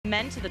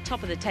men to the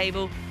top of the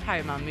table,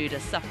 HARIMAU MUDA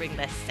suffering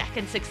their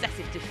second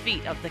successive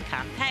defeat of the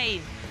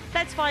campaign.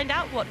 Let's find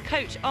out what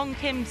coach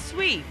ONG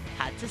SWEE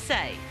had to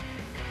say.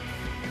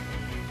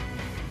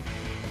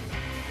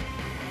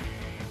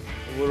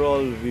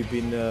 Overall, we've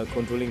been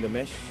controlling the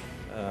match,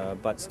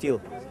 but still,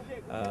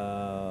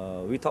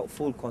 without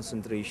full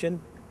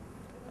concentration,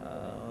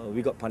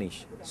 we got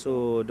punished.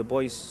 So the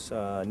boys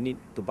need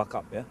to back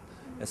up, yeah.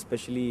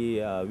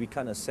 Especially, we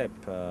can't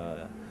accept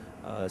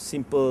a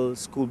simple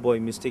schoolboy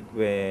mistake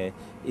where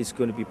it's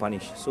going to be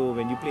punished. So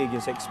when you play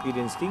against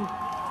experienced team,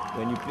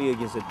 when you play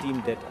against a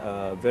team that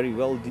very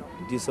well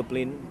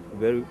disciplined,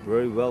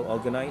 very well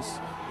organized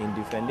in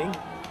defending,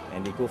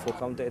 and they go for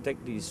counter attack,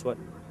 this is what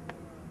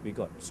we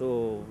got.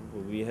 So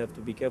we have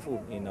to be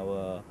careful in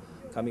our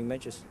coming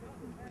matches.